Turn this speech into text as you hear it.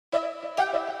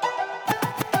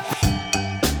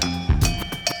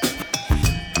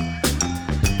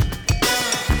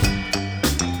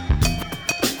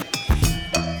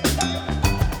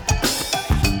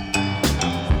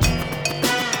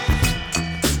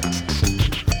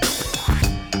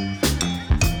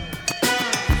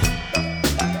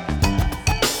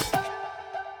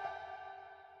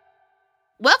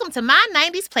welcome to My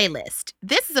 90s Playlist.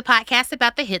 This is a podcast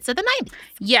about the hits of the 90s.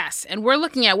 Yes, and we're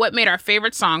looking at what made our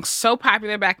favorite songs so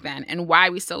popular back then and why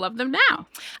we still love them now.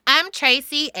 I'm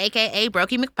Tracy, a.k.a.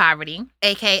 Brokey McPoverty,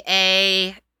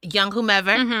 a.k.a. Young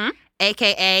Whomever,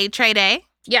 a.k.a. Trey Day.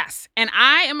 Yes, and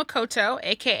I am Makoto,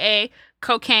 a.k.a.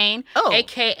 Cocaine,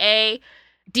 a.k.a.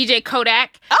 DJ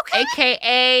Kodak,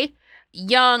 a.k.a.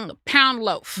 Young Pound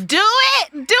Loaf. Do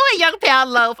it, Young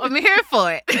Pound Loaf. I'm here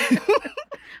for it.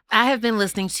 I have been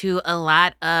listening to a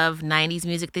lot of 90s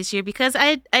music this year because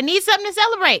I need something to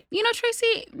celebrate. You know,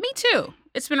 Tracy, me too.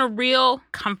 It's been a real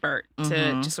comfort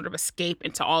to just sort of escape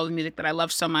into all the music that I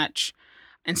love so much.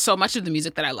 And so much of the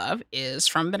music that I love is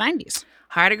from the 90s.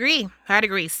 Hard agree.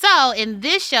 So in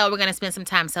this show, we're going to spend some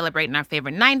time celebrating our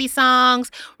favorite 90s songs.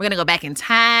 We're going to go back in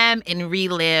time and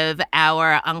relive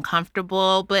our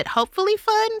uncomfortable but hopefully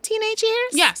fun teenage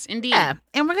years. Yes, indeed. Yeah.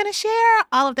 And we're going to share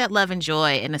all of that love and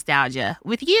joy and nostalgia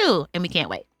with you. And we can't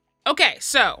wait. Okay,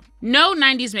 so no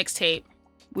 90s mixtape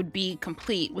would be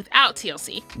complete without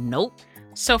TLC. Nope.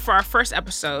 So for our first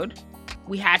episode,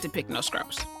 we had to pick No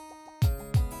Scrubs.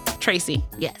 Tracy.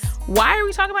 Yes. Why are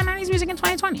we talking about 90s music in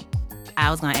 2020? I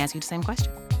was going to ask you the same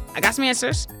question. I got some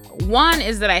answers. One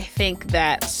is that I think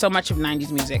that so much of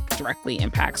 90s music directly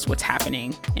impacts what's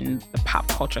happening in the pop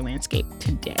culture landscape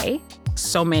today.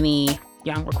 So many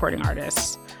young recording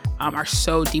artists are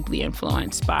so deeply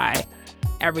influenced by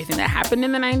everything that happened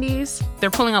in the 90s.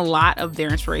 They're pulling a lot of their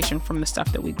inspiration from the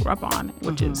stuff that we grew up on,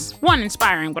 which is, one,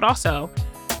 inspiring, but also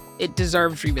it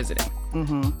deserves revisiting.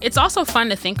 It's also fun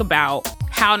to think about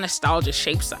how nostalgia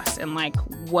shapes us and like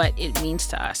what it means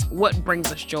to us, what brings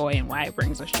us joy and why it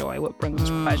brings us joy, what brings us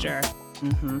pleasure.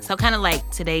 So kind of like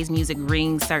today's music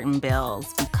rings certain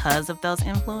bells because of those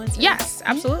influences? Yes,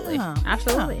 absolutely. Yeah.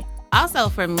 Absolutely. Yeah. Also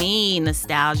for me,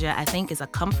 nostalgia, I think is a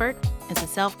comfort. It's a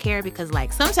self-care because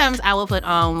like sometimes I will put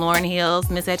on Lauryn Hill's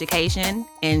Miseducation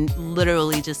and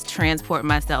literally just transport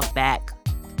myself back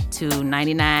to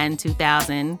 99,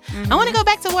 2000. I want to go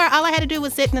back to where all I had to do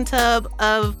was sit in a tub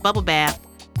of bubble bath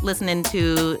listening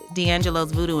to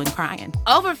D'Angelo's Voodoo and crying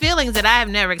over feelings that I have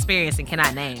never experienced and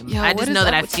cannot name. Yo, I just know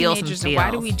that I feel some feels.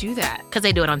 Why do we do that? Because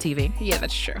they do it on TV. Yeah,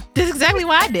 that's true. That's exactly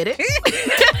why I did it.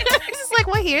 It's just like,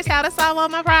 well, here's how to solve all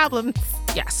my problems.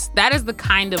 Yes, that is the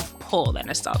kind of pull that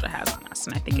nostalgia has on us.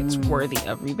 And I think it's worthy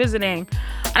of revisiting.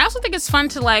 And I also think it's fun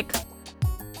to like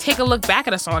take a look back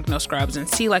at a song like No Scrubs and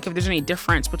see like if there's any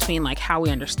difference between like how we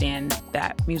understand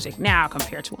that music now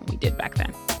compared to when we did back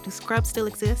then. Do Scrubs still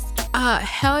exist?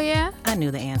 Hell yeah. I knew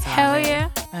the answer. Hell already. yeah.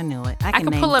 I knew it. I can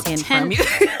could name pull up 10 10 from you.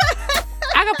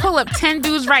 I could pull up 10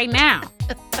 dudes right now.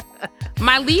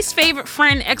 My least favorite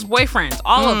friend, ex-boyfriends,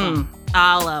 all of them.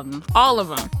 All of them. All of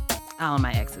them. All of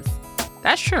my exes.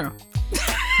 That's true.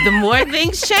 The more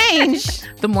things change,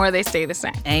 the more they stay the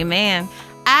same. Amen.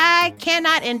 I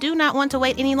cannot and do not want to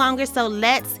wait any longer, so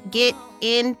let's get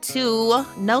into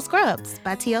No Scrubs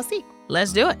by TLC.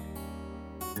 Let's do it.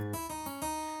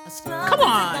 Come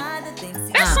on.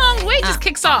 That song way just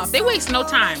kicks off. They waste no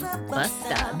time.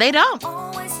 Busta. They don't.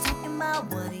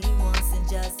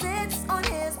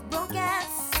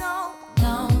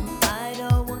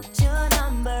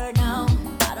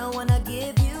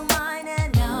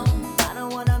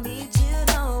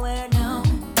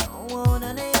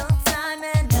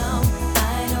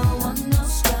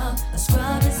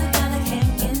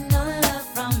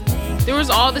 There was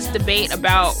all this debate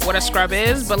about what a scrub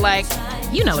is, but like,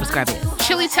 you know what a scrub is.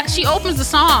 She opens the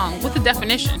song with the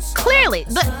definition. Clearly,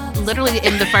 but literally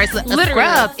in the first, a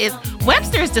scrub is,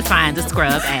 Webster's defines a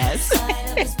scrub as.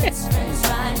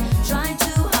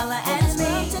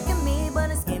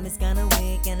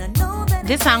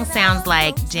 This song sounds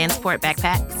like Jansport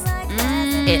backpacks.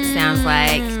 It sounds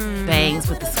like Bangs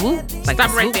with the swoop. Like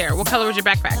Stop right there. What color was your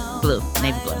backpack? Blue,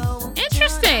 navy blue.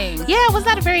 Interesting. Yeah, it was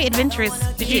not a very adventurous.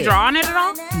 Did you draw on it at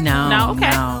all? No. No? Okay.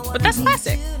 No. But that's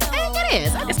classic. It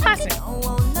is. It's classic.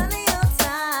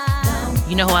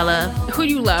 You know who I love? Who do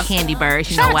you love? Candy Bird.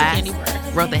 You Shout know out why? to Candy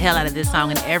Bird. Wrote the hell out of this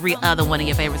song and every other one of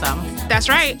your favorite songs. That's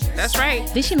right. That's right.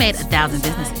 Then she made 1,000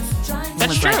 businesses.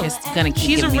 That's true. Like, it's gonna keep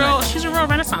she's a giving me real money. she's a real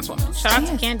Renaissance woman. Shout out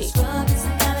to Candy.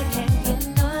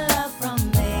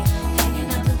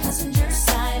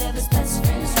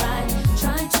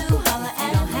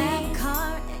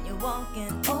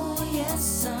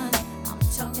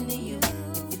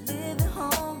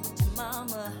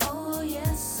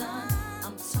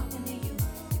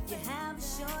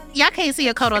 Y'all can't see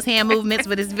Okoto's hand movements,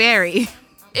 but it's very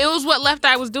It was what Left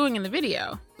Eye was doing in the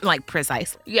video. like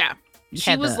precisely. Yeah. She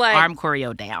Had was the like arm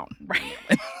choreo down. Right.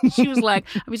 She was like,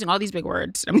 I'm using all these big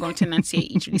words. I'm going to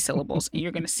enunciate each of these syllables, and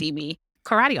you're going to see me.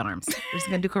 Karate arms. We're just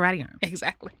gonna do karate arms.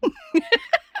 Exactly.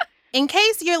 In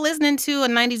case you're listening to a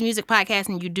 90s music podcast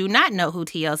and you do not know who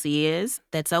TLC is,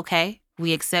 that's okay.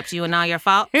 We accept you and all your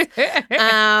faults. But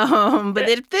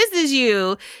if this is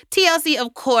you, TLC,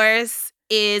 of course,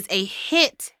 is a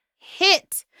hit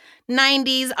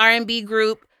 90s R&B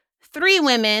group. 3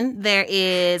 women. There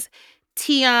is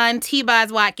Tion T-Boz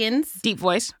Watkins. Deep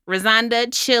voice. Rosanda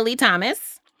Chili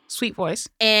Thomas. Sweet voice.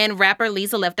 And rapper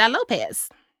Lisa Left Eye Lopez.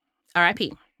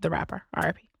 R.I.P. The rapper.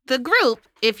 R.I.P. The group,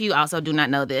 if you also do not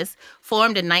know this,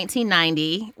 formed in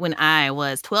 1990 when I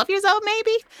was 12 years old,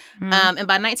 maybe. And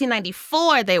by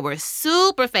 1994, they were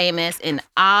super famous and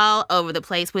all over the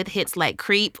place with hits like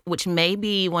Creep, which may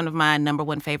be one of my number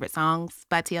 1 favorite songs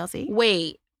by TLC.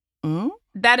 Wait.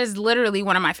 That is literally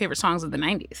one of my favorite songs of the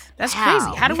 90s. That's Wow.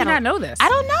 crazy. How do we not know this? I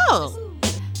don't know.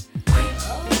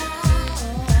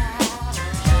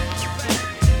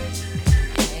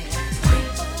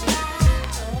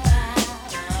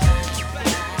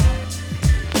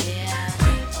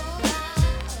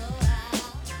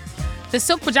 The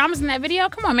silk pajamas in that video?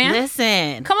 Come on, man.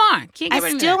 Listen. Come on. Can't get I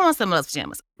rid of still that. want some of those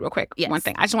pajamas. Real quick, Yes. one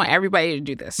thing. I just want everybody to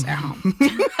do this at home.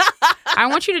 I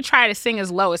want you to try to sing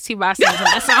as low as T-Boz sings in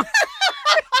that song.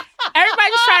 Everybody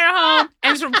just try it at home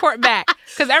and just report back.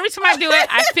 Because every time I do it,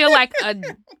 I feel like a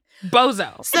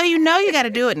bozo. So you know you got to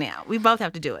do it now. We both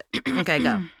have to do it. Okay,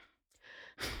 go.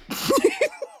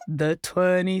 The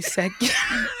 22nd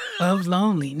of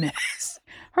loneliness.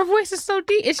 Her voice is so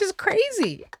deep. It's just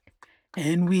crazy.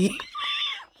 And we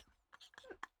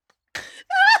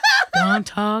don't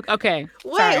talk. Okay.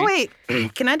 Sorry.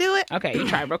 Wait. Can I do it? Okay, you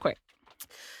try real quick.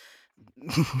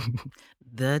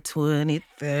 The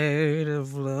 23rd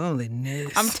of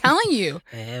loneliness. I'm telling you.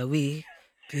 Have we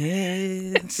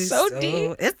been So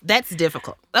deep. That's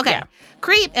difficult. Okay. Yeah.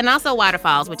 Creep and also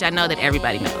Waterfalls, which I know that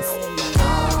everybody knows.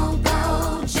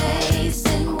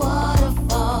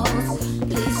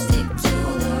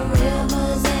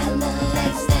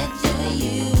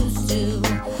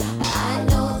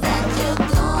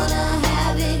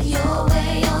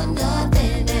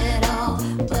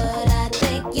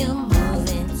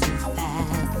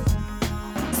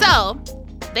 So,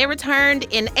 they returned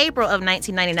in April of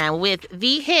 1999 with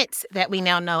the hits that we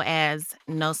now know as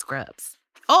No Scrubs.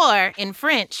 Or, in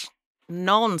French,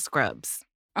 Non Scrubs.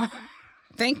 Oh,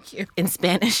 thank you. In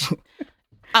Spanish.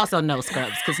 Also, No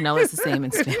Scrubs, because no is the same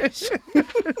in Spanish.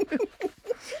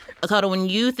 Dakota, when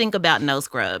you think about No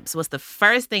Scrubs, what's the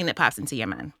first thing that pops into your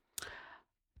mind?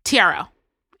 TRL.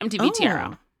 MTV Oh.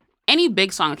 TRL. Any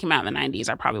big song that came out in the 90s,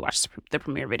 I probably watched the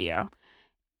premiere video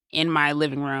in my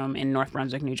living room in North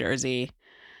Brunswick, New Jersey.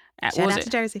 Shout out to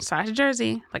Jersey. Shout out to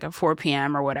Jersey, like at 4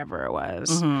 p.m. or whatever it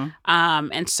was. Mhm.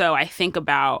 And so I think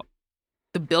about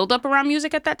the buildup around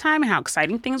music at that time and how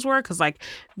exciting things were, because like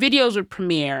videos would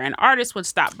premiere and artists would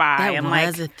stop by That and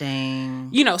was like a thing.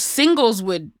 you know, singles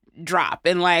would drop,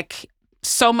 and like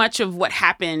so much of what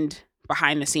happened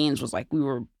behind the scenes was like we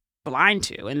were blind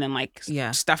to, and then like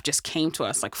Yeah. stuff just came to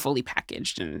us like fully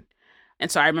packaged, and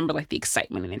so I remember like the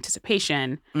excitement and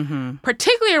anticipation, Mm-hmm.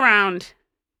 particularly around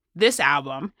this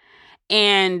album.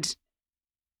 And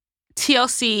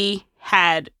TLC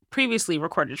had previously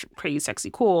recorded Crazy Sexy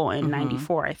Cool in Mhm.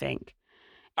 94, I think.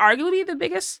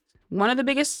 Arguably one of the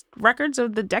biggest records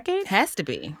of the decade. Has to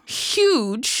be.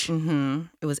 Huge. Mm-hmm.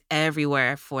 It was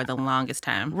everywhere for the longest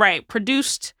time. Right.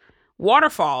 Produced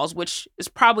Waterfalls, which is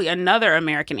probably another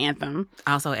American anthem.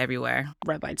 Also everywhere.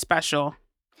 Red Light Special.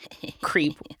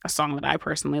 Creep, a song that I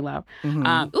personally love.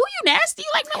 Mhm. Ooh, you nasty. You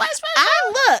like Red Light Special?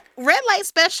 Look, Red Light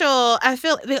Special, I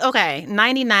feel, okay,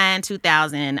 99,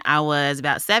 2000, I was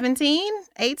about 17,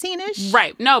 18-ish.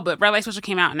 Right. No, but Red Light Special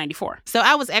came out in 94. So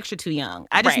I was extra too young.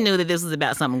 I just Right. knew that this was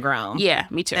about something grown. Yeah,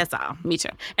 me too. That's all. Me too.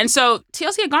 And so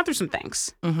TLC had gone through some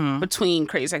things Mm-hmm. between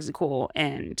Crazy Sexy Cool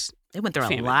and They went through a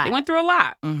Famous. lot. They went through a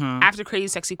lot. Mm-hmm. After Crazy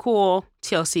Sexy Cool,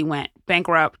 TLC went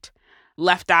bankrupt.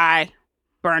 Left Eye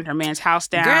burned her man's house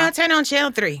down. Girl, turn on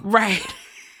Channel 3. Right.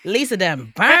 Lisa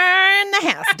done burned the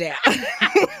house down.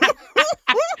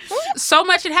 So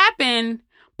much had happened,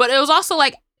 but it was also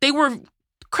like they were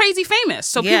crazy famous.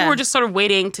 So Yeah. people were just sort of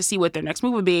waiting to see what their next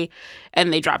move would be.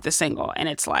 And they dropped the single. And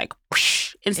it's like,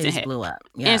 whoosh, It instant just hit. blew up.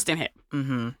 Yeah. Instant hit.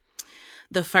 Mm-hmm.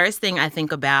 The first thing I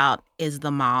think about is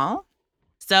the mall.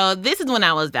 So this is when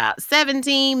I was about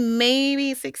 17,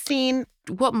 maybe 16.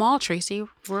 What mall, Tracy?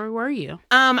 Where were you?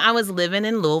 I was living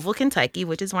in Louisville, Kentucky,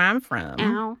 which is where I'm from.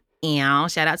 Ow.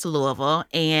 Shout out to Louisville.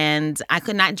 And I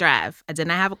could not drive. I did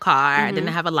not have a car. I didn't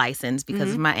have a license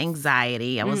because of my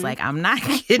anxiety. I was like, I'm not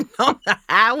getting on the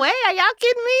highway. Are y'all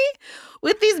kidding me?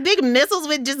 With these big missiles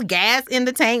with just gas in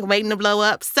the tank waiting to blow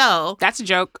up. So That's a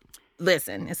joke.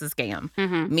 Listen, it's a scam.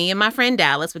 Mm-hmm. Me and my friend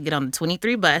Dallas would get on the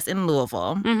 23 bus in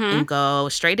Louisville Mm-hmm. and go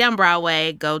straight down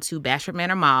Broadway, go to Bashford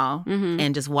Manor Mall, Mm-hmm.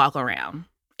 and just walk around.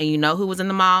 And you know who was in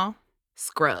the mall?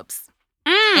 Scrubs.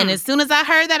 Mm. And as soon as I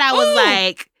heard that, I was Ooh.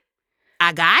 like,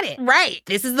 I got it. Right.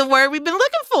 This is the word we've been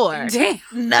looking for.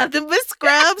 Damn. Nothing but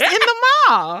scrubs in the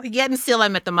mall. Yet and still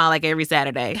I'm at the mall like every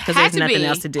Saturday because there's nothing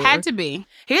else to do. Had to be.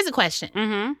 Here's a question.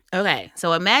 Mm-hmm. Okay,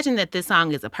 so imagine that this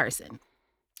song is a person.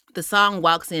 The song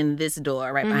walks in this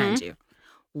door right behind you.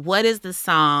 What is the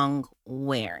song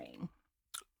wearing?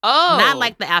 Oh. Not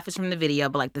like the outfits from the video,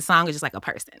 but like the song is just like a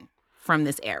person from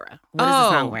this era. What is the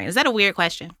song wearing? Is that a weird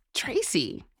question?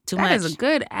 Tracy. Too That much? is a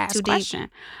good ass Too deep? question.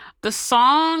 The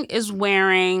song is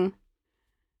wearing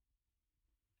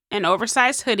an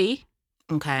oversized hoodie.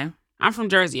 Okay. I'm from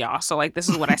Jersey, y'all, so like this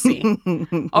is what I see.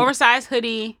 Oversized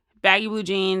hoodie, baggy blue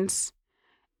jeans,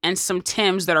 and some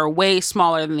Timbs that are way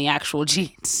smaller than the actual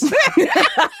jeans.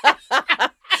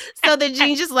 So the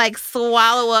jeans just like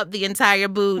swallow up the entire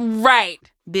boot. Right.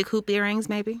 Big hoop earrings,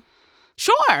 maybe?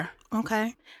 Sure.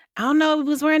 Okay. I don't know if it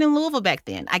was wearing in Louisville back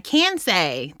then. I can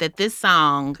say that this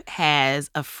song has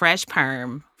a fresh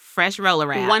perm, fresh roller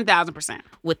wrap 1,000%.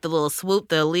 with the little swoop,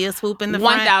 the Aaliyah swoop in the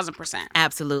front. 1,000%.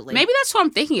 Absolutely. Maybe that's what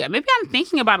I'm thinking of. Maybe I'm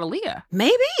thinking about Aaliyah.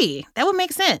 Maybe. That would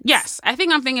make sense. Yes, I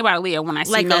think I'm thinking about Aaliyah when I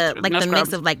see Like no the mix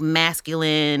scrubs. of like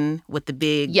masculine with the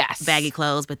big Yes. baggy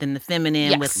clothes, but then the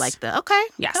feminine with Yes. like the okay.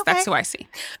 Yes, okay. that's who I see.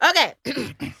 Okay.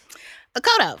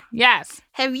 Akoto, Yes,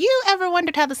 have you ever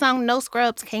wondered how the song No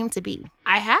Scrubs came to be?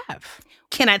 I have.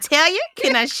 Can I tell you?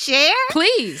 Can I share?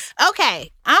 Please. Okay.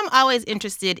 I'm always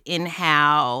interested in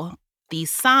how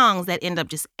these songs that end up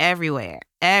just everywhere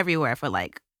for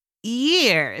like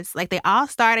years, like they all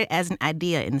started as an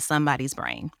idea in somebody's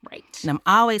brain. Right. And I'm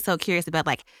always so curious about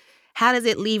like, how does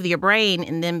it leave your brain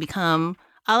and then become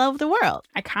all over the world?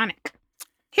 Iconic.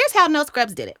 Here's how No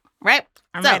Scrubs did it, right?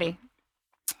 I'm So, ready.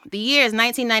 The year is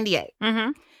 1998.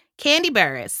 Mm-hmm. Candy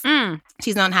Burris,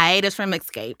 she's on hiatus from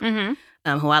Escape,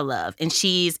 Mm-hmm. who I love. And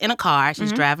she's in a car.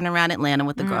 She's driving around Atlanta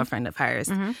with a girlfriend of hers.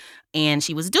 Mhm. And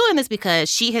she was doing this because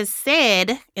she has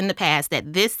said in the past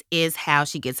that this is how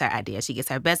she gets her ideas. She gets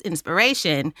her best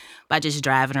inspiration by just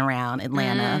driving around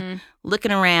Atlanta,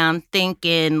 looking around,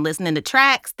 thinking, listening to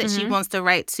tracks that she wants to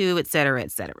write to, et cetera,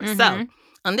 et cetera. So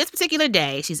on this particular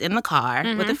day, she's in the car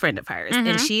with a friend of hers,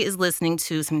 and she is listening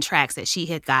to some tracks that she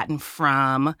had gotten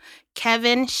from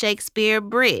Kevin Shakespeare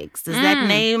Briggs. Does that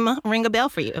name ring a bell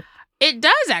for you? It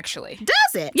does, actually.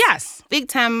 Does it? Yes. Big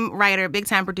time writer, big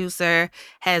time producer,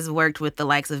 has worked with the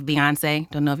likes of Beyonce.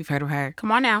 Don't know if you've heard of her.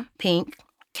 Come on now. Pink,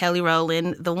 Kelly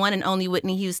Rowland, the one and only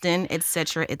Whitney Houston, et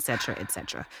cetera, et cetera, et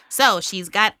cetera. So she's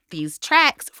got these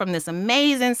tracks from this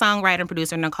amazing songwriter and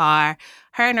producer in the car.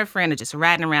 Her and her friend are just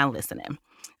riding around listening.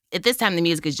 At this time, the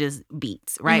music is just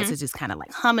beats, right? So it's just kind of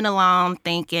like humming along,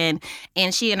 thinking.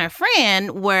 And she and her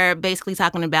friend were basically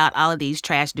talking about all of these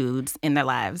trash dudes in their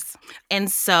lives.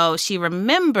 And so she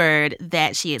remembered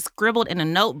that she had scribbled in a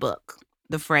notebook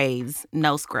the phrase,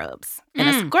 no scrubs. And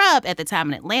a scrub at the time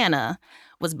in Atlanta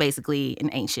was basically an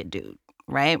ain't shit dude,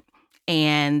 right?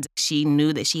 And she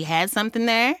knew that she had something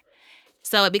there.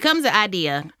 So it becomes an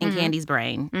idea in Candy's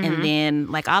brain. And then,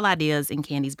 like all ideas in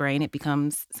Candy's brain, it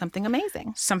becomes something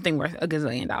amazing. Something worth $1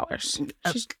 gazillion. Listen,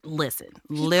 She's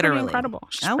literally. pretty incredible.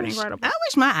 She's pretty incredible. I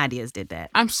wish my ideas did that.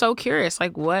 I'm so curious.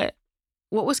 Like, what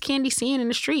was Candy seeing in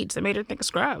the streets that made her think of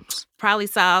Scrubs? Probably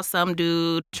saw some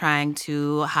dude trying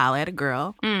to holler at a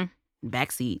girl.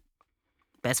 Backseat.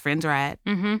 Best friend's ride.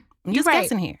 Mm-hmm. I'm just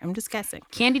guessing here. I'm just guessing.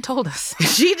 Candy told us.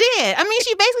 She did. I mean,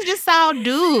 she basically just saw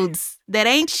dudes that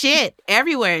ain't shit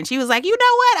everywhere. And she was like, you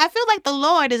know what? I feel like the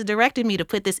Lord is directing me to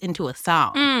put this into a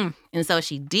song. And so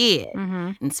she did.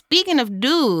 And speaking of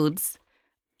dudes,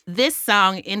 this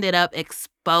song ended up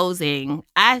exposing,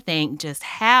 I think, just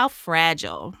how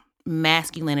fragile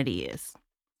masculinity is.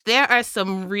 There are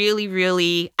some really,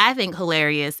 really, I think,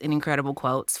 hilarious and incredible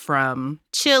quotes from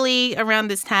Chili around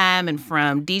this time and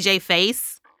from DJ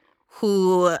Face,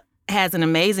 who has an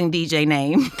amazing DJ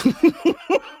name.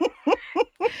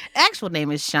 Actual name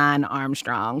is Sean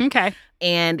Armstrong. Okay.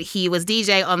 And he was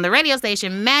DJ on the radio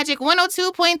station Magic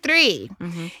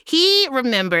 102.3. He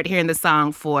remembered hearing the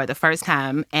song for the first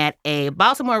time at a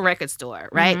Baltimore record store,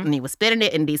 right? And he was spinning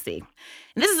it in D.C.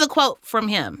 And this is a quote from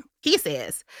him. He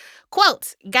says,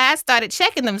 quote, guys started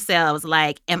checking themselves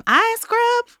like, am I a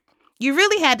scrub? You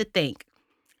really had to think.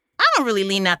 I don't really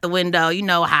lean out the window,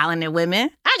 hollering at women.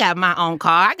 I got my own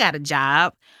car. I got a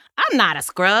job. I'm not a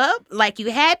scrub. Like,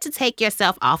 you had to take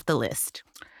yourself off the list.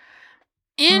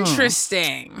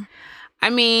 Interesting. I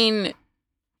mean,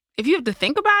 if you have to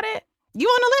think about it, You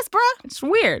on the list, bruh? It's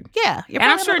weird. Yeah. You're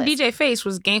And I'm probably sure on the DJ Face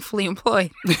was gainfully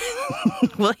employed.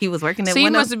 list. Well, he was working at So he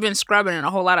one must have been scrubbing in a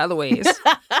whole lot of other ways.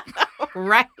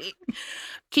 Right.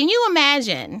 Can you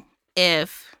imagine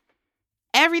if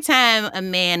every time a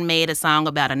man made a song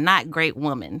about a not great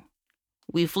woman,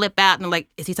 we flip out and like,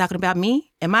 is he talking about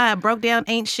me? Am I a broke down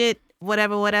ain't shit,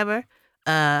 whatever?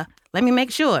 Let me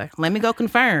make sure. Let me go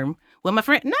confirm with my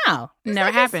friend. No.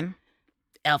 Never happened.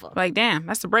 Ever. Like, damn,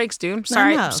 that's the breaks, dude.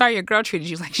 No. Sorry your girl treated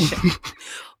you like shit.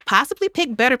 Possibly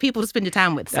pick better people to spend your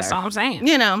time with, sir. That's all I'm saying.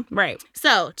 You know. Right.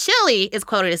 So, Chili is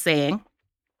quoted as saying,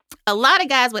 a lot of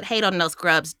guys would hate on No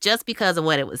Scrubs just because of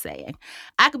what it was saying.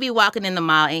 I could be walking in the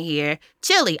mall and hear,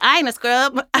 Chili, I ain't a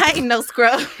scrub. I ain't no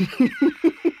scrub.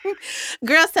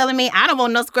 Girls telling me I don't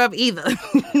want no scrub either.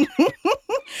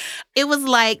 It was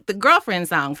like the girlfriend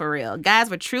song for real. Guys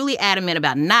were truly adamant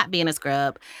about not being a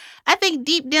scrub. I think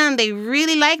deep down they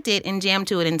really liked it and jammed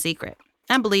to it in secret.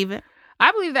 I believe it.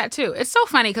 I believe that too. It's so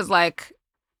funny because like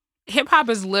hip hop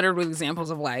is littered with examples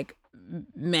of like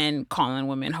men calling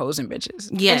women hoes and bitches.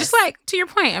 Yes. And just like to your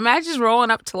point, imagine just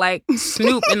rolling up to like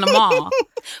Snoop in the mall.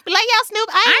 Be like, yo, Snoop,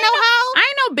 I ain't no hoe. I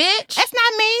ain't no bitch. That's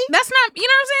not me. That's not, you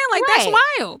know what I'm saying? Like Right. that's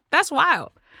wild. That's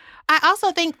wild. I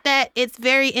also think that it's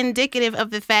very indicative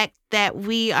of the fact that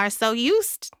we are so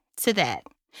used to that.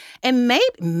 And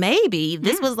maybe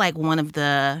this was like one of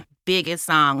the biggest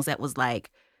songs that was like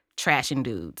trashing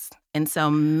dudes. And so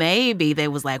maybe they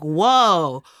was like,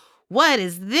 whoa, what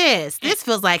is this? This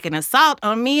feels like an assault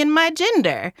on me and my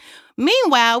gender.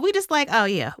 Meanwhile, we just like, oh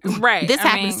yeah, Right. this I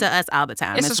happens mean, to us all the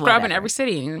time. It's a scrub in whatever. every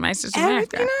city in my sister Every-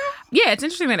 America. you know? Yeah, it's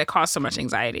interesting that it caused so much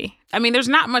anxiety. I mean, there's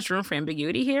not much room for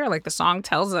ambiguity here. Like the song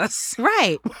tells us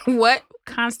Right. what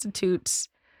constitutes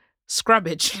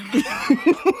scrubbage.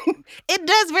 It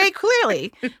does very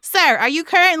clearly. Sir, are you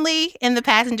currently in the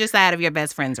passenger side of your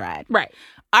best friend's ride? Right.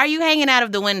 Are you hanging out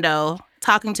of the window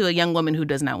talking to a young woman who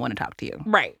does not want to talk to you?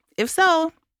 Right. If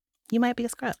so, you might be a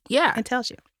scrub. Yeah. It tells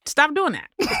you. Stop doing that.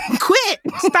 Quit.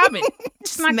 Stop it.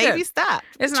 It's not Maybe good. stop.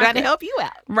 It's not Trying to good. help you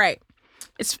out. Right.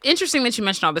 It's interesting that you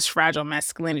mentioned all this fragile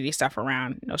masculinity stuff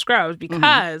around No Scrubs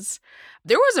because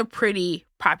there was a pretty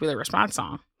popular response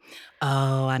song.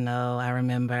 Oh, I know. I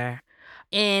remember.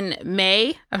 In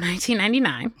May of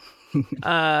 1999,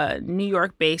 a New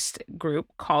York-based group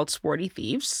called Sporty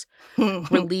Thieves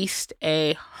released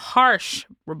a harsh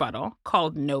rebuttal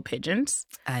called No Pigeons.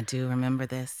 I do remember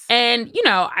this. And, you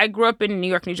know, I grew up in New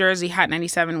York, New Jersey. Hot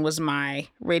 97 was my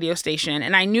radio station.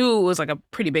 And I knew it was like a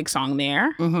pretty big song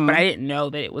there, Mhm. but I didn't know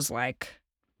that it was like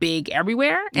big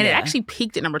everywhere. And it Yeah. actually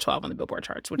peaked at number 12 on the Billboard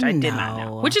charts, which I did not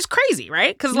know. No. Which is crazy,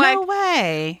 right? Because like No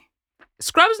way.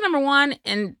 Scrubs number 1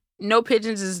 and No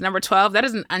Pigeons is number 12. That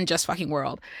is an unjust fucking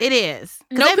world. It is.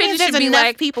 'Cause No that means Pigeons there's should be enough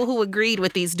like- people who agreed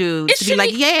with these dudes It to be should like,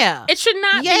 be- yeah. It should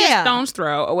not be a Yeah. stone's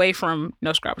throw away from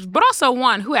No Scrubs. But also,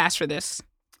 one, who asked for this?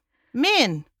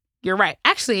 Men. You're right.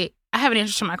 Actually, I have an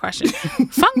answer to my question.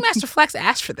 Funkmaster Flex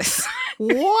asked for this.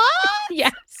 What?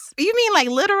 Yes. You mean like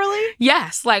literally?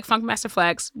 Yes, like Funkmaster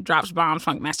Flex drops bombs,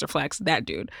 Funkmaster Flex, that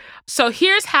dude. So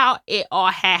here's how it all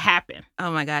had happened.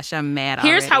 Oh my gosh, I'm mad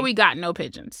Here's how already. we got No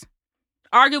Pigeons.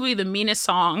 Arguably the meanest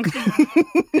song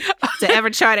to ever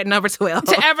chart at number 12.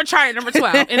 to ever chart at number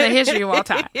 12 in the history of all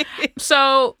time.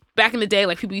 So back in the day,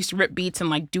 like people used to rip beats and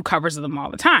like do covers of them all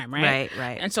the time, right?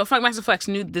 Right. And so Funkmaster Flex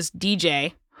knew this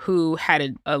DJ who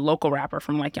had a local rapper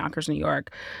from like Yonkers, New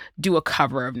York, do a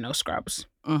cover of No Scrubs.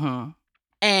 Mm-hmm.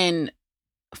 And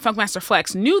Funkmaster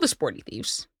Flex knew the Sporty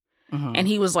Thieves. Mm-hmm. And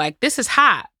he was like, this is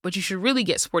hot, but you should really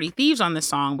get Sporty Thieves on this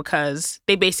song because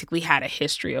they basically had a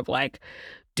history of like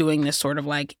doing this sort of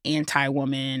like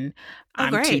anti-woman,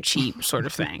 I'm too great. cheap sort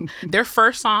of thing. Their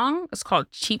first song is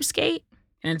called Cheapskate,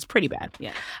 and it's pretty bad.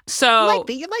 Yeah. So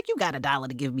like you got $1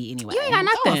 to give me anyway. you ain't got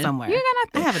Go nothing. somewhere. You ain't got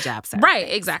I nothing. have a job, sir. Right,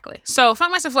 exactly. So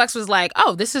Funkmaster Flex was like,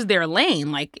 oh, this is their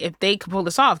lane. Like, if they could pull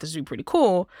this off, this would be pretty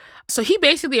cool. So he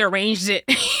basically arranged it.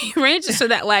 He arranged it so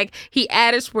that, like, he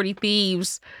added Sporty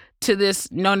Thieves to this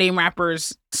no-name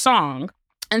rapper's song.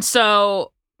 And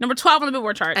so, number 12 on the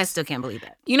Billboard chart. I still can't believe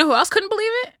that. You know who else couldn't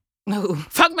believe it? No.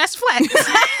 Funkmaster Flex.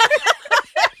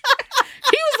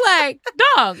 He was like,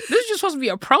 dog, this is just supposed to be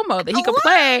a promo that he could What?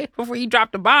 play before he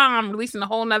dropped a bomb, releasing a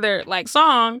whole nother, like,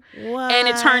 song. What? And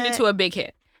it turned into a big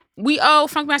hit. We owe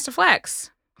Funkmaster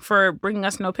Flex for bringing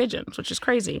us No Pigeons, which is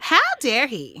crazy. How dare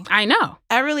he? I know.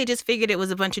 I really just figured it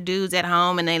was a bunch of dudes at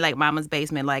home and they like mama's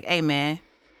basement like, hey man,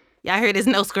 y'all hear this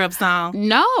No Scrub song?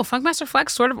 No, Funkmaster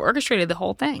Flex sort of orchestrated the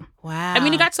whole thing. Wow. I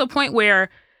mean, it got to a point where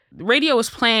the radio was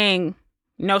playing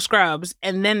No Scrubs,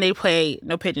 and then they play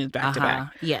No Pigeons back to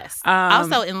back. Yes.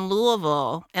 Also in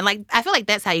Louisville, and like I feel like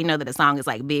that's how you know that a song is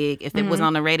like big if it was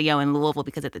on the radio in Louisville,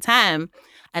 because at the time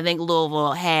I think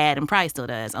Louisville had, and probably still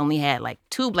does, only had like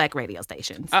 2 black radio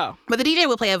stations. Oh. But the DJ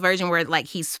would play a version where like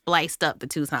he spliced up the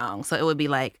 2 songs. So it would be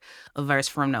like a verse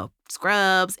from No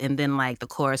Scrubs and then like the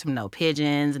chorus from No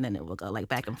Pigeons, and then it would go like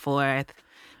back and forth.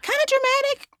 Kind of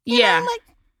dramatic. You know, like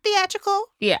theatrical.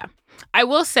 Yeah. I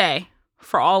will say,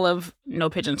 for all of No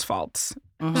Pigeons' faults,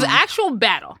 it was an actual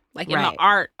battle, like in the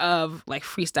art of like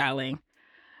freestyling.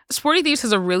 Sporty Thieves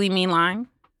has a really mean line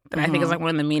that I think is like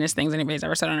one of the meanest things anybody's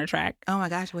ever said on a track. Oh my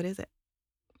gosh, what is it?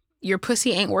 Your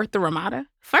pussy ain't worth the Ramada.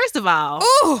 First of all,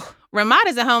 ooh,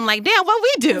 Ramada's at home like, damn, what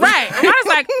we do? Right. Ramada's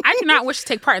like, I do not wish to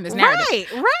take part in this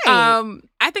narrative. Right.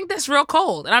 I think that's real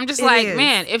cold. And I'm just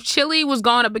man, if Chili was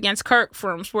going up against Kirk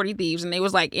from Sporty Thieves and they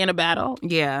was like in a battle,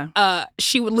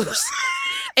 she would lose.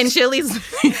 And Chili's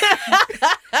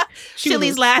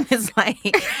line is like,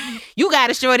 you got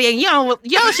a shorty and you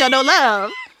don't show no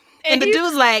love. And the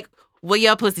dude's like, well,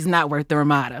 your pussy's not worth the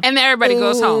Ramada. And then everybody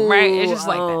goes home, right? It's just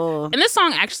like that. And this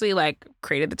song actually like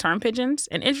created the term pigeons.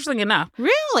 And interesting enough,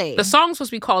 really, the song's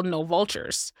supposed to be called No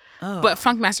Vultures. But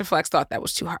Funkmaster Flex thought that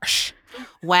was too harsh.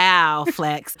 Wow,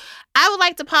 Flex. I would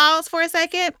like to pause for a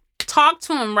second. Talk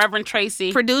to him, Reverend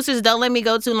Tracy. Producers, don't let me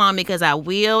go too long because I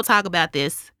will talk about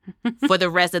this for the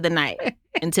rest of the night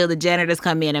until the janitors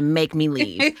come in and make me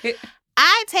leave.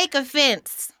 I take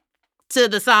offense to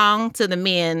the song, to the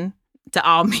men, to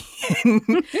all men, to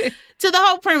the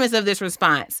whole premise of this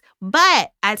response.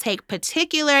 But I take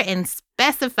particular and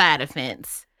specified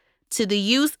offense to the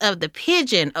use of the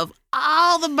pigeon of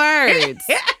all the birds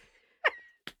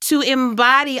to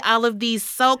embody all of these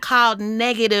so-called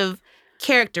negative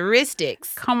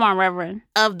characteristics. Come on, Reverend.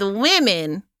 Of the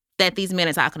women that these men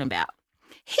are talking about.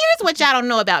 Here's what y'all don't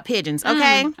know about pigeons,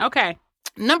 okay? Okay.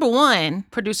 Number 1.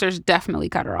 Producers definitely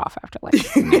cut her off after like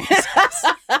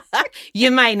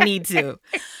You might need to.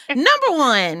 Number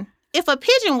 1, if a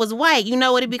pigeon was white, you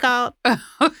know what it'd be called?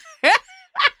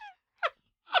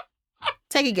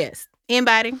 Take a guess.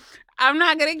 Anybody? I'm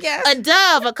not going to guess. A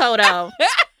dove, Akoto.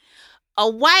 A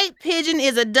white pigeon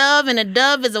is a dove and a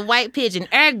dove is a white pigeon.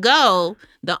 Ergo,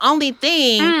 the only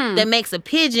thing that makes a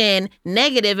pigeon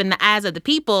negative in the eyes of the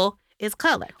people is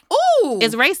color. Ooh.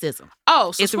 It's racism.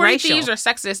 Oh, so it's Sporty racial. Thieves are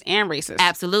sexist and racist.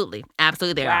 Absolutely.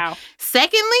 Absolutely, they are.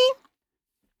 Secondly,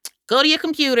 go to your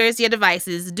computers, your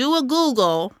devices, do a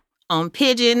Google on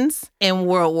pigeons in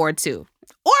World War II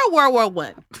or World War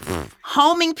I.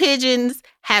 Homing pigeons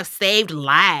have saved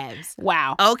lives.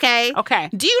 Wow. Okay? Okay.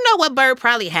 Do you know what bird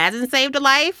probably hasn't saved a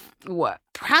life? What?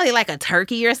 Probably like a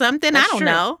turkey or something. I don't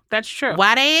know. That's true.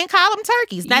 Why they ain't call them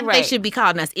turkeys? Not that they should be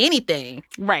calling us anything.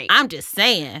 Right. I'm just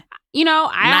saying. You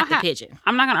know, not the pigeon.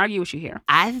 I'm not going to argue with you here.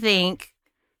 I think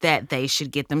that they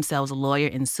should get themselves a lawyer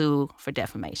and sue for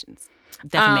defamations.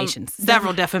 Defamations.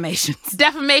 Several defamations.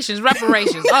 Defamations,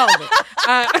 reparations, all of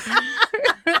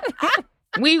it.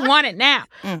 We want it now.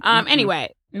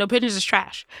 Anyway, No Pigeons is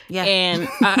trash. Yeah. And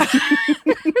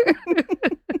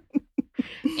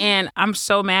and I'm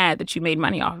so mad that you made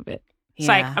money off of it. It's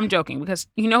like, I'm joking because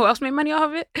you know who else made money off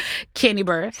of it? Candy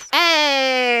Birth.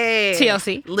 Hey!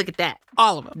 TLC. Look at that.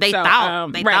 All of them. They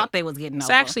thought they was getting over.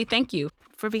 So actually, thank you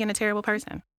for being a terrible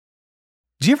person.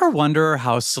 Do you ever wonder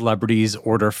how celebrities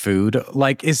order food?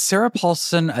 Like, is Sarah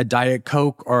Paulson a Diet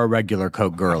Coke or a regular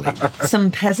Coke girlie? Some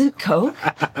peasant Coke?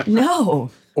 No.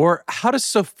 Or how does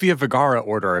Sofia Vergara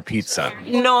order a pizza?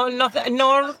 No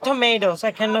tomatoes.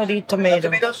 I cannot eat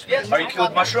tomatoes. Yes. Are you cool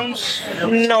with mushrooms?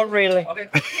 Not really. Okay.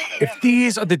 If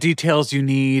these are the details you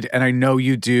need, and I know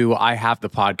you do, I have the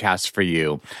podcast for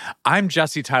you. I'm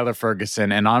Jesse Tyler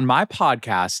Ferguson, and on my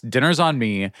podcast, Dinners on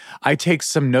Me, I take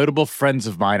some notable friends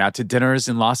of mine out to dinners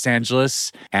in Los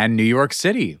Angeles and New York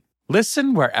City.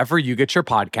 Listen wherever you get your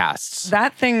podcasts.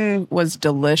 That thing was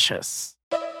delicious.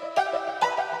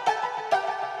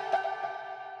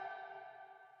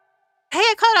 Hey,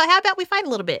 Akoto, how about we fight a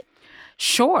little bit?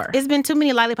 Sure. It's been too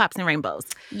many lollipops and rainbows.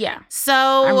 Yeah. So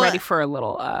I'm ready for a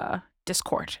little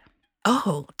discord.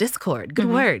 Oh, discord. Good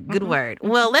word. Good word.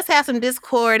 Well, let's have some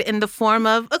discord in the form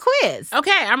of a quiz.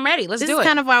 Okay, I'm ready. Let's do it. This is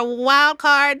kind of our wild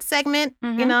card segment.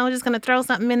 You know, we're just going to throw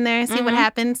something in there and see what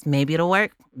happens. Maybe it'll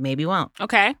work. Maybe it won't.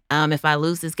 Okay. If I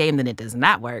lose this game, then it does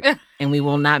not work. And we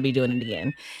will not be doing it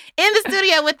again. In the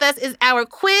studio with us is our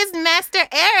quiz master,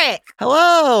 Eric.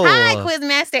 Hello. Hi, quiz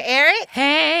master Eric.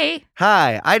 Hey.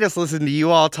 Hi. I just listened to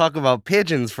you all talk about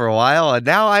pigeons for a while, and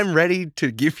now I'm ready to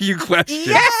give you questions.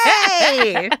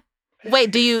 Yay!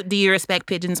 Wait, do you respect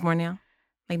pigeons more now?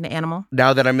 Like the animal?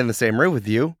 Now that I'm in the same room with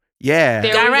you, Yeah.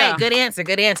 There All we right, go. good answer.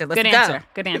 Good answer. Let's Good go. answer.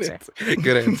 Good answer.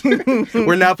 Good answer.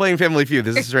 We're not playing Family Feud.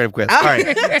 This is a straight up quiz. All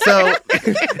right. So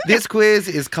this quiz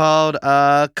is called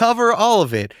Cover All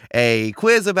of It, a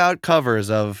quiz about covers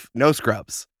of No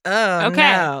Scrubs Oh, Okay.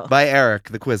 no. by Eric,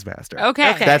 the Quizmaster.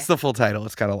 Okay. Okay. That's the full title.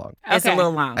 It's kind of long. It's a Okay.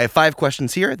 little long. I have 5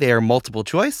 questions here. They are multiple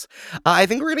choice. I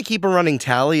think we're going to keep a running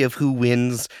tally of who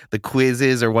wins the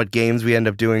quizzes or what games we end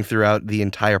up doing throughout the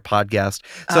entire podcast.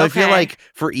 So I feel Okay. like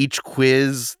for each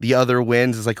quiz, the other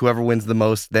wins. Is like whoever wins the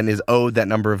most then is owed that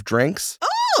number of drinks.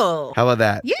 Oh, How about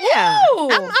that? yeah. Ooh.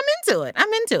 I'm into it.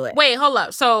 I'm into it. Wait, hold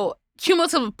up. So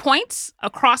cumulative points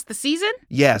across the season?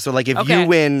 Yeah. So like if Okay. you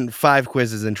win 5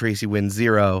 quizzes and Tracy wins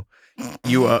 0,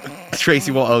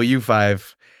 Tracy will owe you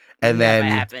 5. And Never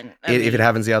then happened. if it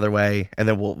happens the other way, and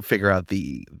then we'll figure out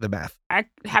the math. I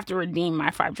have to redeem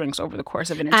my 5 drinks over the course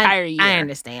of an entire year. I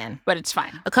understand. But it's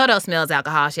fine. Akoto smells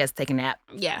alcohol. She has to take a nap.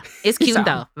 Yeah. It's cute So,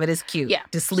 though, but it's cute. yeah,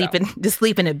 just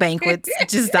sleeping at banquets,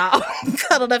 just all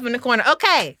cuddled up in the corner.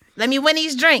 Okay, let me win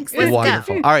these drinks. Let's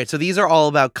Wonderful. go. All right, so these are all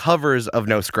about covers of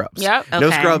No Scrubs. Yep. No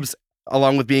Okay. Scrubs,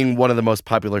 along with being one of the most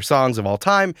popular songs of all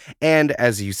time, and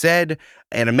as you said,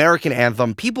 an American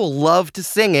anthem. People love to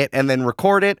sing it and then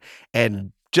record it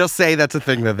and just say that's a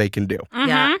thing that they can do.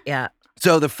 Yeah, Mhm. yeah.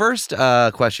 So the first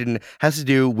question has to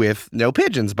do with No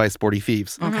Pigeons by Sporty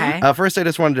Thieves. Okay. First, I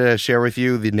just wanted to share with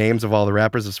you the names of all the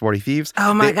rappers of Sporty Thieves.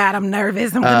 Oh my they- God, I'm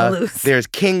nervous. I'm gonna lose. There's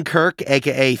King Kirk,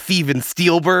 aka Thievin'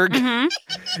 Steelberg, Mhm.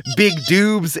 Big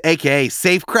Doobs, aka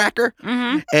Safecracker,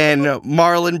 Mhm. and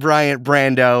Marlon Bryant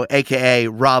Brando, aka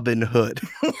Robin Hood.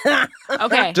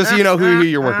 Okay. Just so you know who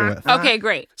you're working with. Okay,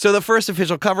 great. So the first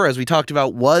official cover, as we talked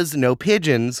about, was No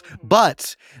Pigeons,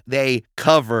 but they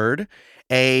covered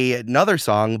another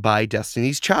song by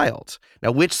Destiny's Child.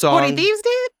 Now, which song? Sporty Thieves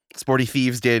did? Sporty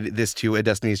Thieves did this to a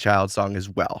Destiny's Child song as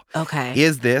well. Okay.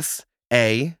 Is this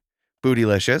A,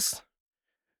 Bootylicious,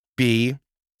 B,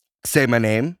 Say My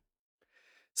Name,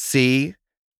 C,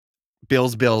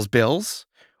 Bills, Bills, Bills,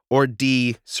 or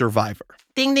D, Survivor?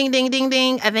 Ding, ding, ding, ding,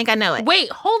 ding. I think I know it. Wait,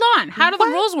 hold on. How do the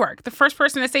rules work? The first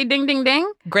person to say ding, ding, ding?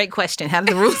 Great question. How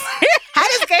do the rules? How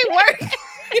does game work?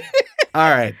 All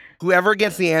right. Whoever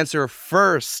gets the answer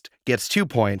first gets 2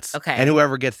 points. Okay. And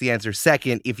whoever gets the answer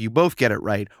second, if you both get it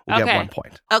right, will get Okay. 1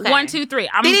 point. Okay. 1, 2, 3.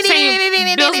 I'm Ding, ding, ding, saying ding,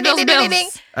 ding, bills, ding, bills, ding, ding, ding,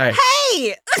 bills. All right.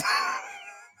 Hey,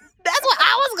 that's what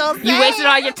I was gonna say. You wasted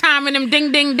all your time in them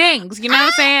ding, ding, dings. You know what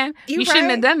I'm saying? you shouldn't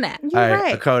right. have done that. You're All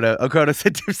right. right. Akota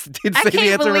said, did I say the can't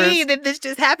answer believe first. that this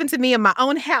just happened to me in my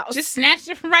own house. Just snatched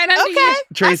it from right under okay. you.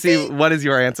 Tracy, what is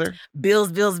your answer?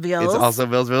 Bills, bills, bills. It's also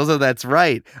Bills, Bills. So that's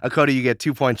right. Akota, you get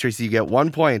 2 points. Tracy, you get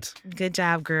 1 point. Good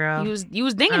job, girl. You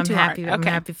was dinging I'm too happy. hard. I'm Okay.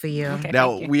 happy for you. Okay, Now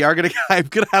thank you. we are I'm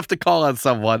gonna have to call on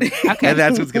someone, and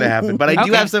that's what's gonna happen. But I do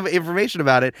Okay. have some information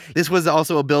about it. This was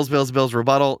also a Bills, Bills, Bills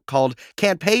rebuttal called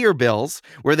 "Can't Pay Your Bills,"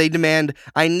 where they demand,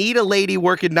 "I need a lady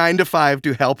working 9 to 5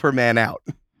 to help her man out."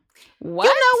 What? You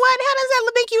know what? How does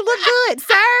that make you look good,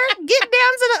 sir? Get down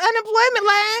to the unemployment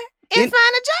line and In-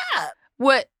 find a job.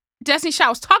 What Destiny Child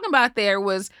was talking about there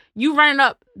was you running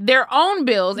up their own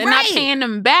bills and not Right. paying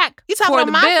them back You talking for on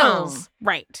the my bills. phone.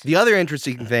 Right. The other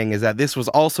interesting thing is that this was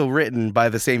also written by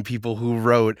the same people who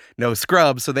wrote "No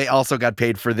Scrubs," so they also got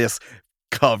paid for this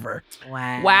cover.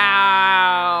 Wow.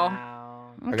 Wow.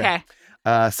 Okay.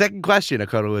 Second question,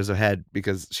 Akota is ahead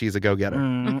because she's a go-getter.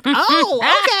 Oh,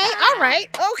 okay. All right.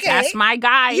 Okay. That's my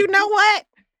guy. You know what?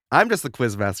 I'm just the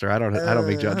quiz master. I don't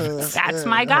make judgments. That's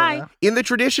my guy. In the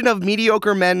tradition of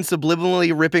mediocre men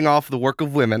subliminally ripping off the work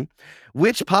of women,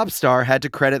 which pop star had to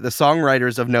credit the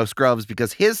songwriters of No Scrubs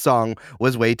because his song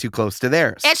was way too close to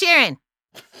theirs? Ed Sheeran.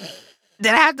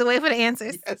 Did I have to wait for the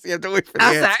answers? Yes, you have to wait for the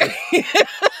I'm answer. sorry.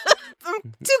 I'm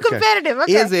too competitive.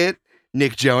 Okay. Is it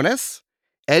Nick Jonas,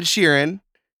 Ed Sheeran,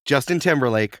 Justin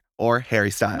Timberlake, or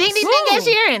Harry Styles? Ding, ding, ding, Ed Ooh.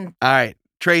 Sheeran. All right,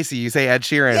 Tracy, you say Ed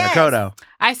Sheeran. Yes. Akoto.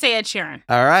 I say Ed Sheeran.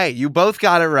 All right, you both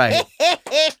got it right.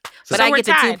 But So I we're get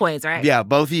the 2 tied. points, right? Yeah,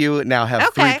 both of you now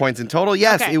have 3 Okay. points in total.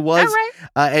 Yes, Okay. it was All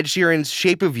right. Ed Sheeran's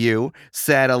 "Shape of You"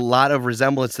 said a lot of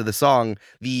resemblance to the song.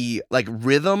 The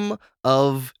rhythm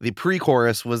of the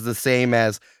pre-chorus was the same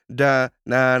as da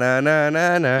na na na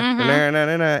na na Mhm. na na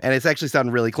na na, and it's actually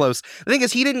sounding really close. The thing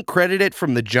is, he didn't credit it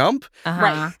from the jump. Uh-huh.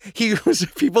 Right. He was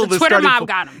people The that Twitter started. mob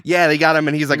got him. Yeah, they got him,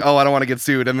 and he's like, "Oh, I don't want to get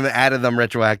sued," and then they added them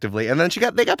retroactively, and then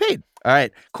they got paid. All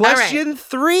right, question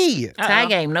 3. Tie Uh-oh.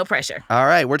 game, no pressure. All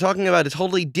right, we're talking about a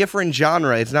totally different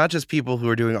genre. It's not just people who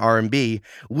are doing R&B.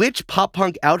 Which pop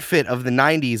punk outfit of the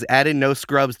 90s added No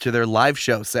Scrubs to their live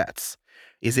show sets?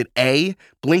 Is it A,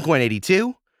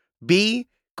 Blink-182, B,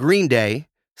 Green Day,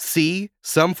 C,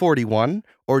 Sum 41,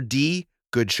 or D,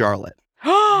 Good Charlotte?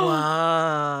 Whoa.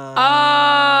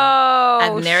 Oh. I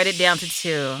I've narrowed it down to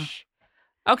 2.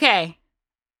 Okay.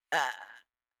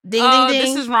 Ding, Oh, ding,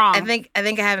 ding. this is wrong. I think I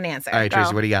have an answer. All right, Tracy,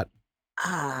 Go. what do you got?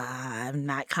 I'm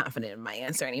not confident in my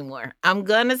answer anymore. I'm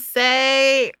gonna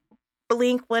say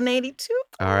Blink 182.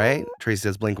 All right. Tracy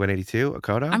says Blink 182.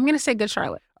 Akoto? I'm going to say Good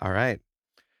Charlotte. All right.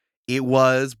 It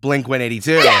was Blink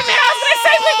 182. Damn it, I was going to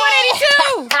say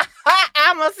Blink 182. I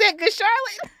almost said Good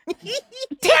Charlotte.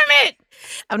 Damn it.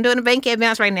 I'm doing a Bankhead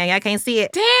bounce right now. Y'all can't see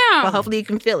it, Damn. but hopefully you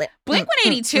can feel it. Blink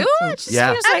 182? It just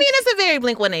Yeah. feels I like... mean, it's a very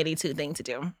Blink 182 thing to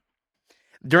do.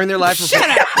 During their live Shut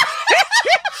performance. up.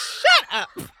 Shut up.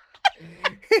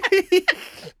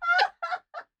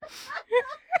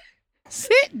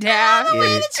 Sit down. The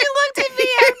way that you looked at me,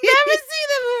 I've never seen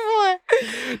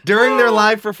it before. During their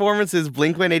live performances,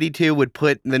 Blink 182 would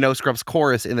put the No Scrubs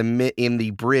chorus in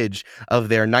the bridge of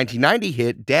their 1990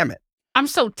 hit, Damn It. I'm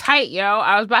so tight, yo.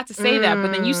 I was about to say that,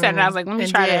 but then you said it. I was like, let me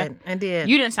try to. I did.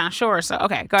 You didn't sound sure, so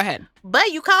okay, go ahead.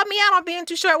 But you called me out on being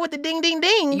too short with the ding, ding,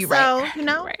 ding. You so, right. you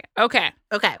know. Right. Okay.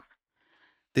 Okay,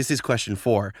 This is question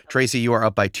 4. Tracy, you are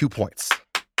up by 2 points.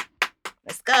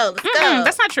 let's go. Let's Mm-mm, go.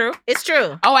 that's not true. It's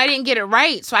true. Oh, I didn't get it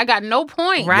right, so I got no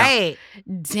point. Right.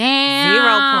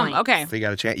 Damn. 0 points. Okay. So you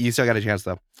got a chance. You still got a chance,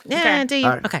 though. Yeah, Okay. do you?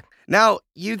 All right. Okay. Now,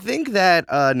 you think that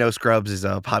No Scrubs is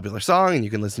a popular song and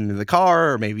you can listen to it in the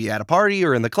car or maybe at a party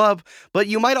or in the club, but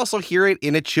you might also hear it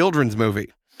in a children's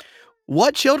movie.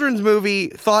 What children's movie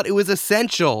thought it was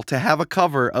essential to have a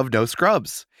cover of No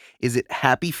Scrubs? Is it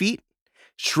Happy Feet,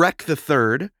 Shrek the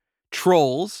Third,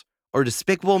 Trolls, or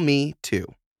Despicable Me 2?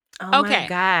 Oh Okay. my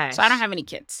gosh. So I don't have any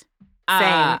kids.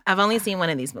 Same. I've only seen one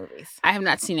of these movies. I have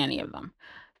not seen any of them.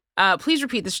 Please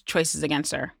repeat the choices again,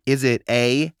 sir. Is it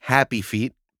A, Happy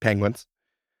Feet, Penguins,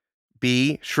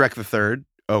 B, Shrek the Third,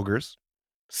 Ogres,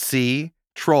 C,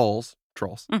 Trolls,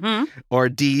 Mm-hmm. or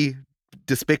D,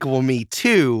 Despicable Me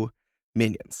 2,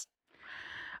 Minions?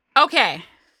 Okay.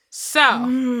 So,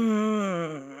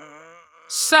 Mm.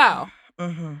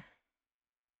 Mm-hmm.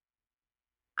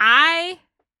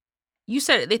 You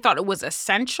said they thought it was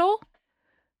essential.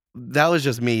 That was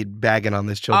just me bagging on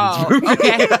this children's movie.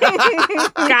 Okay.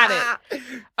 Got it.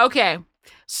 Okay.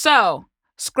 So,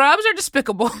 Scrubs are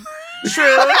despicable.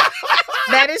 True.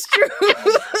 That is true.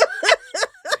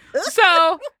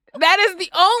 So, that is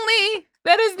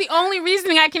the only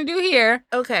reasoning I can do here.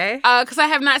 Okay. Because I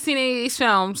have not seen any of these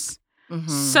films. Mhm.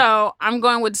 So, I'm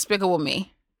going with Despicable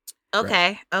Me.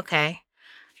 Okay. Okay.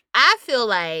 I feel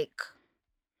like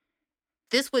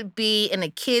this would be in a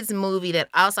kids movie that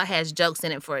also has jokes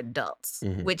in it for adults,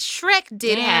 Mhm. which Shrek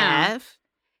did Damn. have.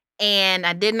 And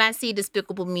I did not see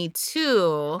Despicable Me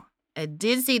 2. I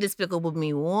did see Despicable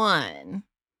Me 1.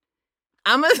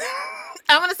 I'm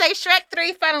gonna say Shrek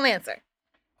 3, final answer.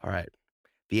 All right.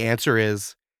 The answer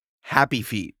is Happy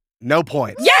Feet. No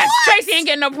points. Yes! Tracy ain't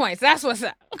getting no points. That's what's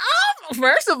up. Oh,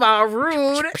 first of all,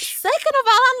 rude. Second of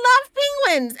all, I love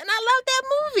penguins and I love that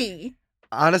movie.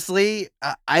 Honestly,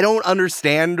 I don't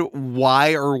understand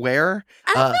why or where.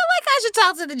 I feel like I should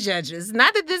talk to the judges.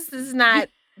 Not that this is not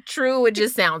true, it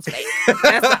just sounds fake.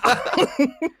 That's all.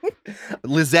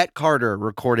 Lizette Carter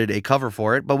recorded a cover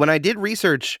for it, but when I did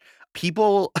research,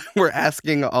 people were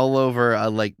asking all over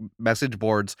like message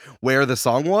boards where the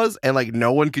song was, and like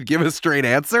no one could give a straight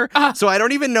answer. So I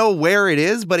don't even know where it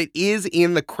is, but it is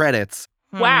in the credits.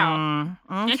 Wow.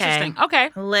 Okay. Interesting.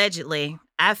 Okay. Allegedly.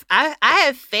 I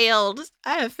have failed.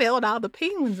 I have failed all the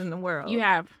penguins in the world. You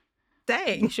have. You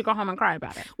Dang. should go home and cry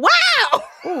about it.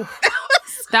 Wow.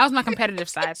 That was my competitive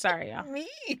side. Sorry, y'all. Me.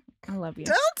 I love you.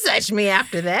 Don't touch me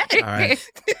after that. All right.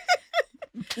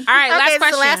 All right, last Okay,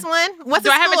 question. so last one. What's Do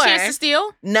the I have score? a chance to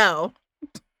steal? No.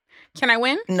 Can I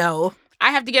win? No.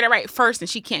 I have to get it right first, and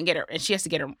she can't get it, and she has to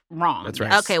get it wrong. That's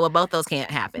right. Okay, well, both those can't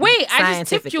happen. Wait, I just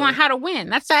tipped you on scientifically. how to win.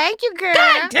 That's Thank you, girl.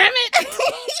 God damn it!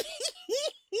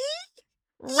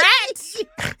 Rats.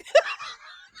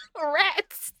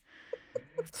 Rats.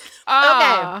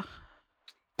 Oh.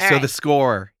 So right. the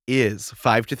score is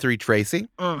 5-3 Tracy.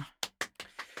 Mm.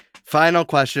 Final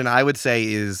question, I would say,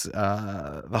 is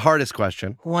the hardest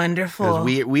question. Wonderful.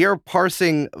 Because we are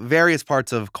parsing various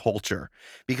parts of culture.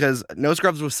 Because No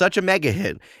Scrubs was such a mega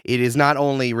hit, it is not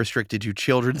only restricted to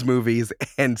children's movies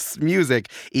and music,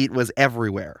 it was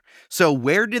everywhere. So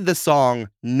where did the song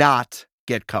not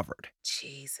get covered?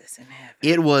 Jesus in heaven.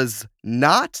 It was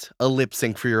not a lip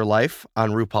sync for your life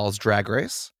on RuPaul's Drag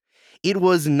Race. It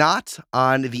was not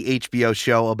on the HBO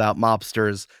show about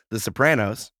mobsters, The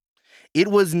Sopranos. It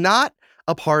was not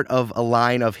a part of a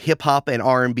line of hip hop and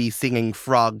R&B singing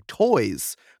frog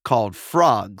toys called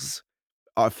Frogs,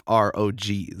 Frogz, of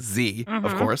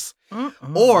Mhm. course.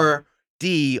 Mm-mm. Or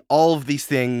D, all of these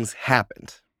things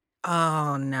happened.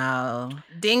 Oh no.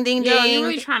 Ding ding Yo, ding. you're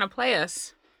really trying to play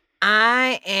us.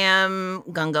 I am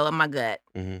gonna go with my gut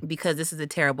Mhm. because this is a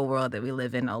terrible world that we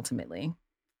live in ultimately.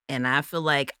 And I feel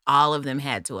like all of them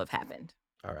had to have happened.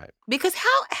 All right. Because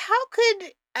how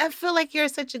could I feel like you're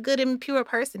such a good and pure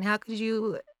person? How could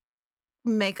you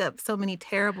make up so many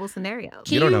terrible scenarios?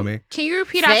 You don't know me. Can you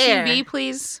repeat Fair. option B,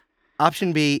 please?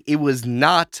 Option B, it was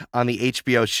not on the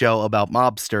HBO show about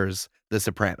mobsters, The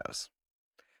Sopranos.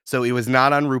 So it was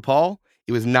not on RuPaul,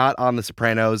 it was not on The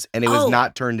Sopranos, and it was Oh.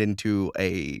 not turned into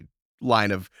a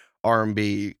line of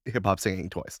R&B hip-hop singing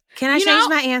toys. Can I You change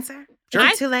know, my answer? Sure.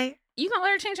 Is it too late? You gonna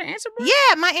let her change her answer, bro?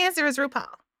 Yeah, my answer is RuPaul.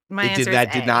 My answer is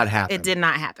That did A. not happen. It did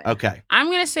not happen. Okay. I'm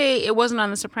gonna say it wasn't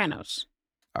on The Sopranos.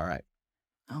 All right.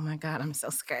 Oh my God, I'm so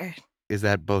scared. Is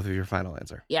that both of your final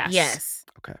answer? Yes. Yes.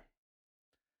 Okay.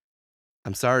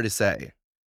 I'm sorry to say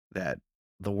that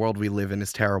the world we live in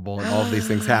is terrible and all of these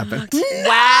things happened. Wow.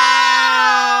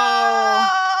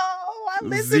 Oh, I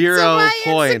listened 0 to my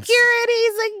points.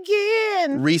 insecurities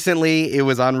again. Recently, it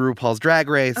was on RuPaul's Drag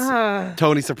Race. Ugh.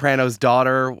 Tony Soprano's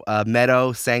daughter,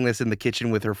 Meadow, sang this in the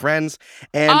kitchen with her friends.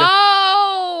 And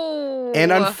Oh.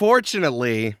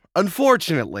 unfortunately,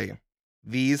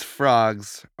 these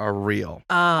frogs are real.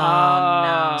 Oh,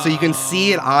 no. So you can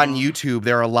see it on YouTube.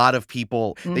 There are a lot of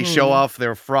people, they show Mhm. off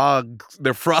their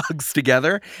frogs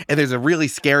together. And there's a really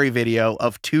scary video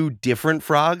of 2 different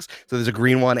frogs. So there's a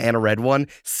green one and a red one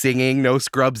singing No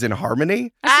Scrubs in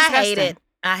harmony That's I hate disgusting. it.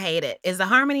 I hate it. Is the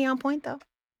harmony on point though?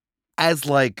 as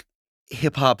like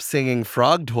hip hop singing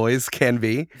frog toys can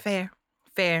be. Fair.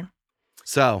 Fair.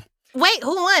 So Wait,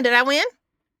 who won? Did I win?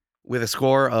 with a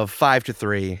score of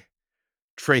 5-3,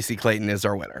 Tracy Clayton is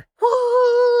our winner. Woo!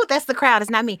 That's the crowd.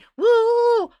 It's not me. Woo!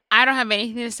 I don't have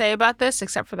anything to say about this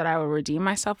except for that I will redeem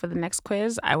myself for the next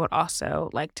quiz. I would also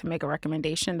like to make a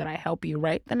recommendation that I help you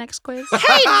write the next quiz. Hey,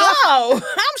 whoa!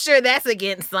 I'm sure that's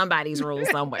against somebody's rules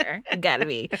somewhere. It gotta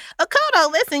be. Akoto,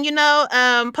 listen,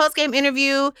 post game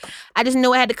interview, I just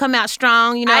knew I had to come out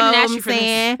strong, you know I what didn't ask I'm you for this.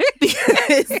 saying?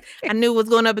 Because I knew it was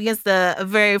going up against a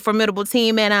very formidable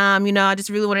team. And, I just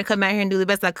really want to come out here and do the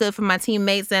best I could for my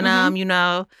teammates. And,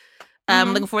 Mhm.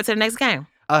 I'm looking forward to the next game.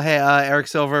 Hey, Eric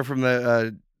Silver from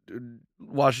the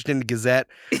Washington Gazette.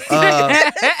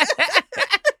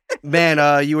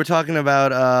 Man, you were talking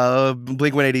about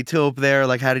Blink-182 up there.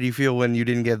 Like, how did you feel when you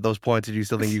didn't get those points? Did you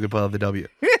still think you could pull out the W?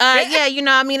 Yeah,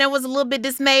 I was a little bit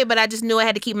dismayed, but I just knew I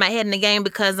had to keep my head in the game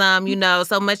because,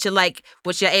 so much of like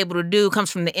what you're able to do comes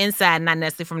from the inside, not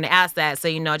necessarily from the outside. So,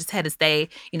 I just had to stay,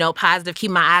 positive,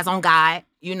 keep my eyes on God,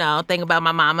 think about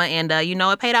my mama, and,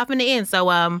 it paid off in the end. So,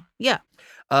 yeah.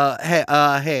 Hey,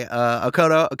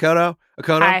 Akoto.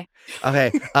 Hi.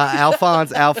 Okay,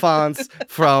 Alphonse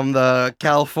from the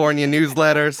California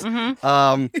newsletters.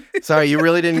 Mm-hmm. Sorry, you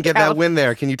really didn't get that win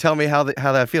there. Can you tell me how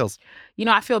that feels?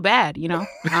 I feel bad, We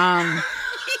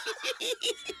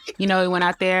went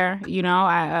out there,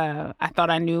 I thought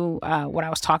I knew what I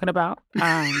was talking about.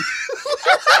 I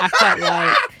felt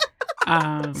like,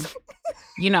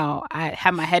 I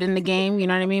had my head in the game, you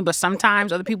know what I mean? But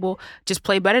sometimes other people just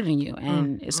play better than you.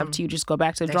 And it's up to you to just go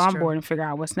back to the That's drawing true. board and figure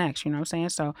out what's next, you know what I'm saying?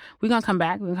 So we're going to come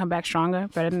back. We're going to come back stronger,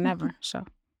 better than ever. So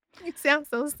You sound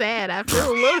so sad. I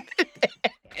feel a little bit.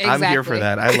 I'm here for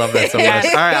that. I love that so much.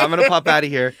 All right, I'm gonna pop out of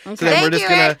here. So then Thank we're just you,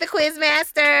 gonna. Eric, the quiz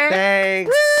master.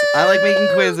 Thanks. I like making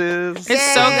quizzes.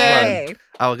 It's so good. Yay.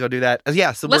 I will go do that.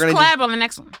 Yeah. So let's we're gonna. collab on the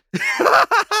next one.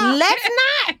 Let's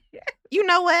not. You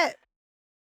know what?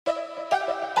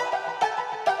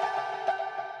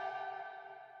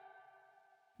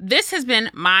 This has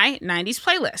been my 90s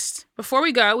playlist. Before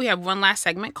we go, we have one last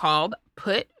segment called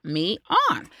Put Me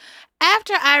On.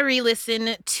 After I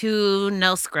re-listen to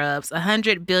No Scrubs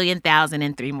 100 billion thousand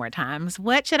and 3 more times,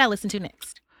 what should I listen to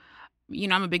next?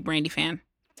 I'm a big Brandy fan.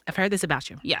 I've heard this about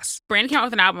you. Yes. Brandy came out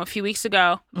with an album a few weeks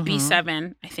ago, Mhm.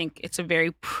 B7. I think it's a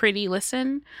very pretty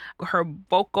listen. Her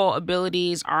vocal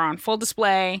abilities are on full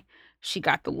display. She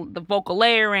got the vocal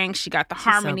layering. She got the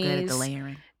harmonies. So good at the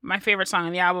layering. My favorite song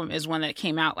on the album is one that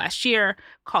came out last year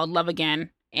called Love Again.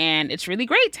 And it's really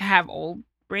great to have old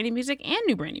Brandy music and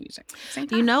new Brandy music at the same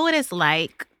time. You know what it's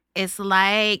like? It's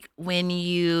like when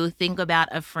you think about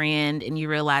a friend and you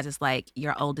realize it's like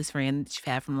your oldest friend that you've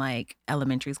had from like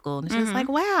elementary school. And it's just Mhm. like,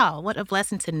 wow, what a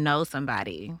blessing to know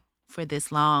somebody for this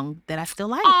long that I still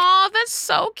like. Oh, that's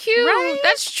so cute. Right?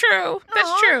 That's true. That's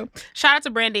Aw. true. Shout out to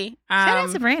Brandy. Shout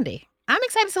out to Brandy. I'm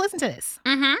excited to listen to this.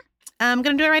 Mm-hmm. I'm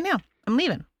going to do it right now. I'm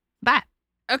leaving. Bye.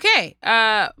 Okay.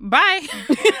 Bye.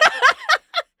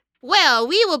 Well,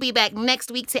 we will be back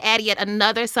next week to add yet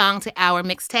another song to our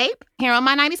mixtape here on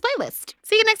my 90s playlist.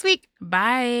 See you next week.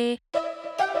 Bye.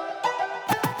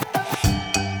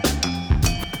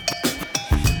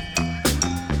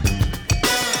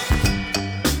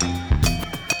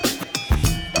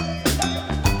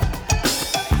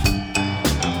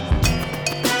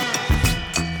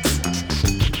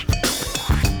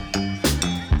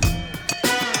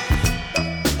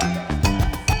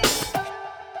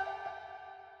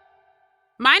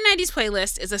 My 90s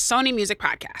Playlist is a Sony Music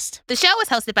podcast. The show is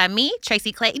hosted by me,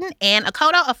 Tracy Clayton, and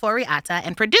Akoto Afori-Atta,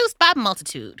 and produced by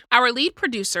Multitude. Our lead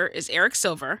producer is Eric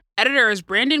Silver, editor is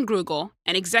Brandon Grugel,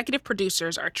 and executive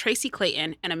producers are Tracy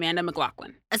Clayton and Amanda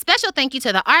McLaughlin. A special thank you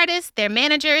to the artists, their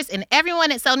managers, and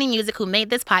everyone at Sony Music who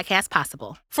made this podcast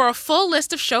possible. For a full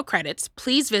list of show credits,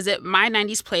 please visit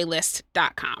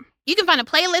my90splaylist.com. You can find a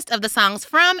playlist of the songs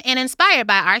from and inspired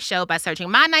by our show by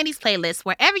searching My 90s Playlist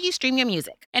wherever you stream your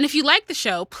music. And if you like the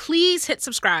show, please hit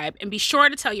subscribe and be sure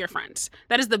to tell your friends.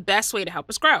 That is the best way to help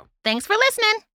us grow. Thanks for listening.